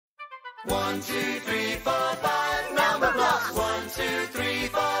1, 2, 3, 4, 5. Number blocks. 1, 2, 3,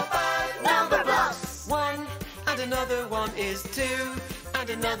 4, 5. Number blocks. 1 and another 1 is 2, and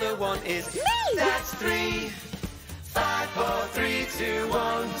another 1 is me. That's 3. 5, 4, 3, 2,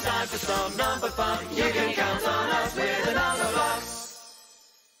 1. Time for some number fun. You can count on us with the number blocks.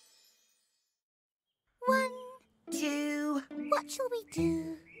 1, 2. What shall we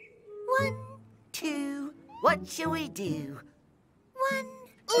do? 1, 2. What shall we do? 1.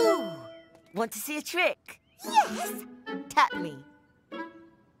 Ooh! Want to see a trick? Yes. Tap me. 2.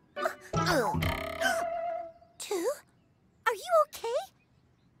 Are you okay?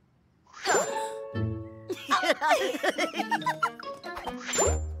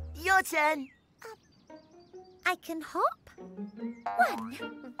 Your turn. I can hop. 1, 1,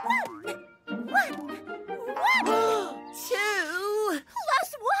 1, 1. 2 Plus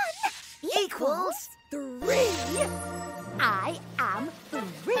 1 equals 3. I am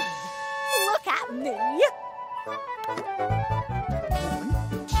 3. Look at me. 1,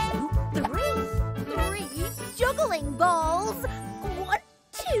 2, 3. 3 juggling balls. 1,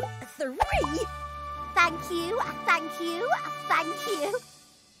 2, 3. Thank you, thank you, thank you.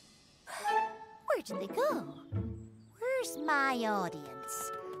 Where did they go? Where's my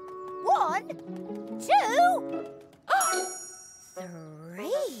audience? 1, 2,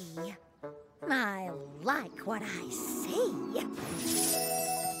 3. I like what I see.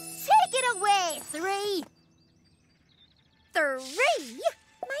 Take it away, 3. 3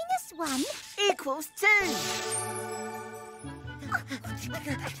 minus 1 equals 2.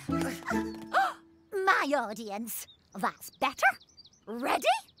 My audience. That's better.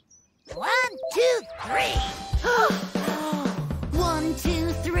 Ready? 1, 2, 3. 1,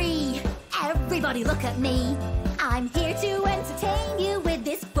 2, 3. Everybody look at me. I'm here to entertain you with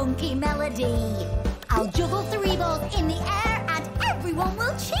this funky melody. I'll juggle 3 balls in the air and everyone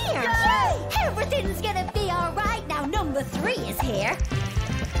will cheer. Yay! Everything's gonna be alright now. Number 3 is here.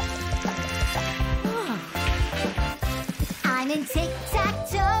 I'm in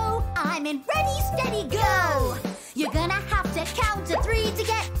tic-tac-toe. I'm in ready, steady, go. You're gonna have to count to 3 to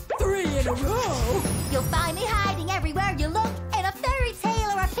get 3 in a row. You'll find me hiding everywhere you look, in a fairy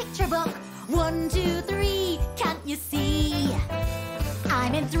tale or a picture book. 1, 2, 3, can't you see?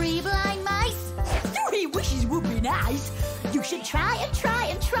 I'm in 3 blind mice. 3 wishes would be nice. You should try and try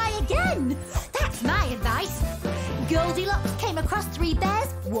and try again. That's my advice. Goldilocks came across 3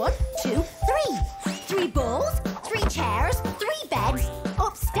 bears. 1, 2, 3. 3 balls, 3 chairs, 3 beds,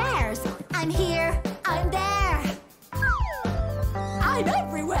 upstairs. I'm here, I'm there. I'm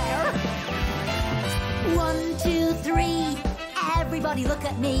everywhere. 1, 2, 3. Everybody look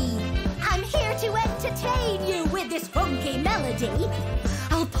at me. I'm here to entertain you with this funky melody.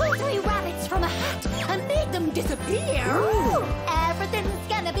 I'll pull 3 rabbits from a hat and make them disappear. Ooh. Everything's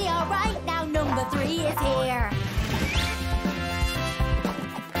gonna be alright now. Number 3 is here.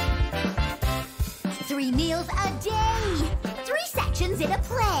 3 meals a day. 3 sections in a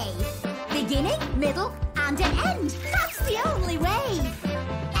play. Beginning, middle, and an end. That's the only way.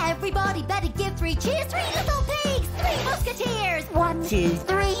 Everybody better give 3 cheers. 3 little pigs, 3 musketeers. 1, 2,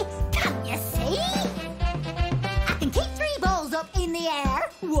 3. Can you see? I can keep 3 balls up in the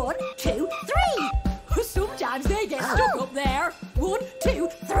air. 1, 2, 3. Sometimes they get stuck up there. 1, 2,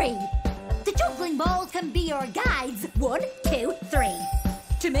 3. The juggling balls can be your guides. 1, 2, 3.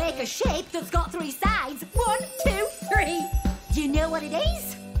 To make a shape that's got 3 sides. 1, 2, 3. Do you know what it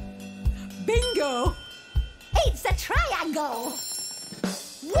is? Bingo! It's a triangle.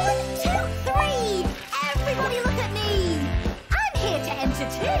 1, 2, 3. Everybody look at me. I'm here to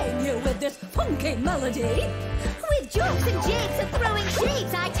entertain you with this funky melody. With jokes and jigs and throwing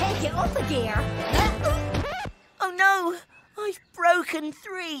shapes, I take it up a gear. Oh no! I've broken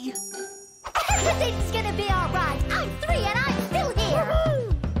 3. Everything's gonna be alright. I'm 3 and I'm still here.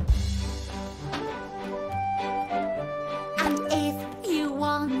 And if you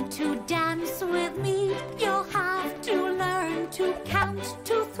want to dance with me, you'll have to learn to count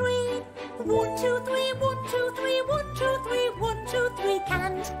to 3. 1, 2, 3, 1, 2, 3, 1, 2, 3, 1, 2, 3.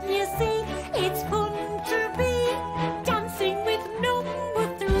 Can't you see? It's fun to be dancing with number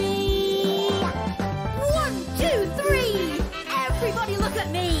 3. 1, 2, 3. Everybody look at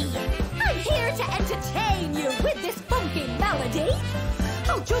me. I'm here to entertain you with this funky melody.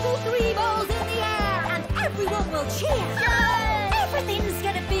 I'll juggle 3 balls in the air and everyone will cheer. Yay! Everything's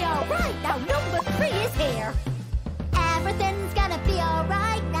gonna be alright now. Number 3 is here. Everything's gonna be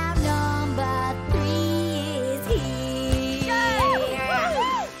alright